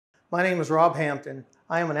My name is Rob Hampton.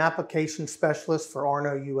 I am an application specialist for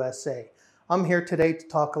ARNO USA. I'm here today to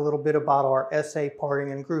talk a little bit about our SA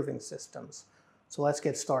parting and grooving systems. So let's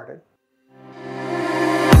get started.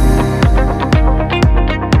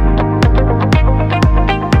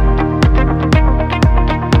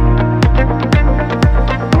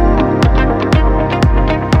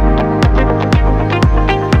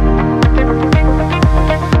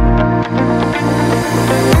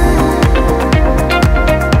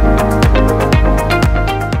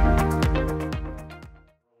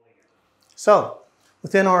 So,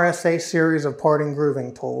 within our SA series of parting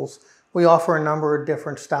grooving tools, we offer a number of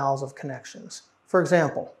different styles of connections. For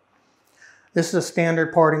example, this is a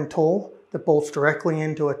standard parting tool that bolts directly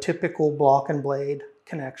into a typical block and blade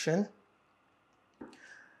connection.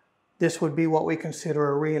 This would be what we consider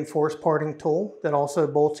a reinforced parting tool that also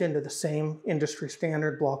bolts into the same industry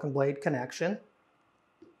standard block and blade connection.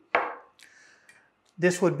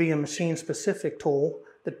 This would be a machine-specific tool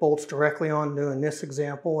that bolts directly onto, in this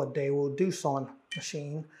example, a Daewoo Doosan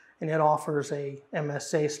machine, and it offers a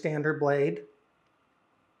MSA standard blade.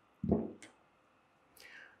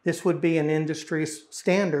 This would be an industry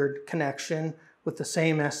standard connection with the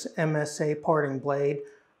same MSA parting blade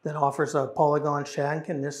that offers a polygon shank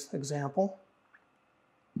in this example.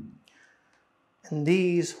 And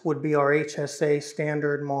these would be our HSA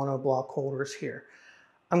standard monoblock holders here.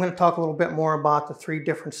 I'm going to talk a little bit more about the three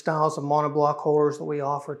different styles of monoblock holders that we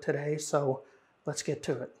offer today, so let's get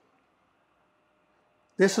to it.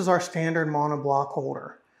 This is our standard monoblock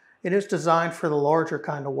holder. It is designed for the larger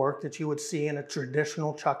kind of work that you would see in a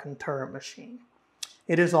traditional chuck and turret machine.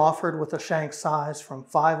 It is offered with a shank size from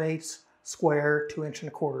 5/8 square to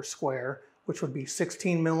 1¼ square, which would be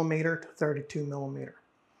 16 millimeter to 32 millimeter.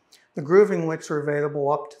 The grooving widths are available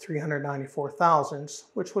up to 394 thousandths,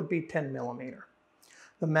 which would be 10 millimeter.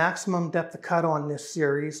 The maximum depth of cut on this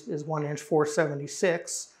series is 1"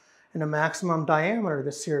 476, and the maximum diameter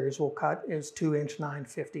this series will cut is 2"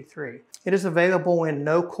 953. It is available in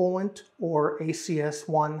no coolant or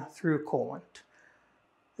ACS1 through coolant.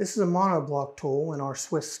 This is a monoblock tool in our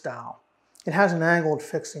Swiss style. It has an angled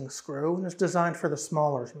fixing screw and is designed for the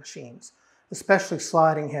smaller machines, especially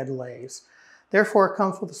sliding head lathes. Therefore, it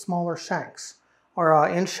comes with smaller shanks. Our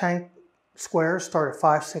inch shank squares start at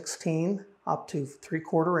 5/16 up to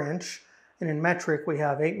 3/4 inch, and in metric we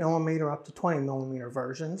have 8 millimeter up to 20 millimeter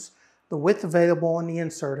versions. The width available in the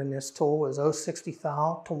insert in this tool is 0.60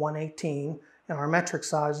 thou to 1/18, and our metric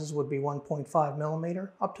sizes would be 1.5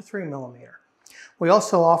 millimeter up to 3 millimeter. We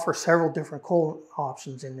also offer several different coolant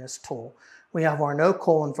options in this tool. We have our no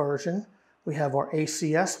coolant version, we have our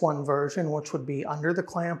ACS1 version, which would be under the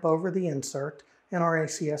clamp over the insert, and our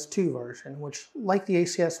ACS2 version, which, like the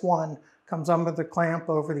ACS1, comes under the clamp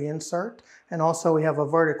over the insert, and also we have a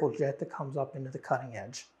vertical jet that comes up into the cutting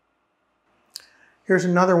edge. Here's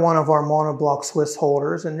another one of our monoblock Swiss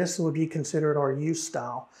holders, and this would be considered our U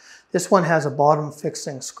style. This one has a bottom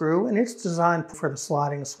fixing screw, and it's designed for the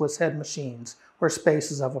sliding Swiss head machines, where space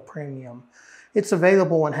is of a premium. It's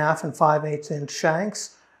available in 1/2 and 5/8 inch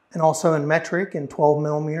shanks, and also in metric in 12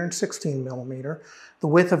 millimeter and 16 millimeter. The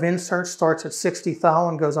width of insert starts at 60 thou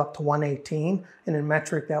and goes up to 1/18, and in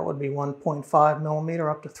metric that would be 1.5 millimeter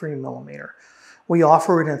up to 3 millimeter. We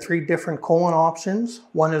offer it in three different coolant options.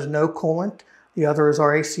 One is no coolant, the other is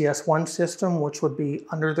our ACS1 system, which would be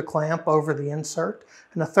under the clamp over the insert,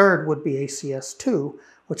 and the third would be ACS2,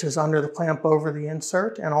 which is under the clamp over the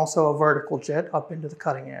insert and also a vertical jet up into the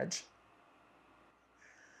cutting edge.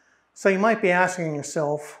 So you might be asking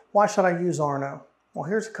yourself, why should I use ARNO? Well,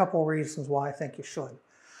 here's a couple of reasons why I think you should.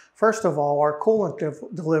 First of all, our coolant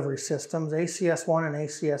delivery systems, ACS1 and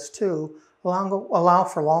ACS2, allow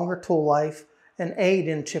for longer tool life and aid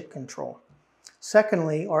in chip control.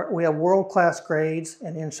 Secondly, we have world-class grades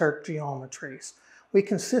and insert geometries. We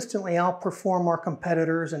consistently outperform our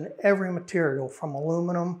competitors in every material from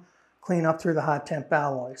aluminum clean up through the high temp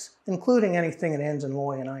alloys, including anything that ends in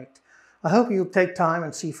loyonite. I hope you take time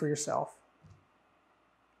and see for yourself.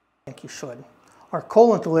 I think you should. Our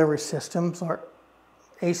coolant delivery systems are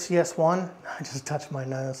ACS1. I just touched my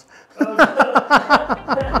nose.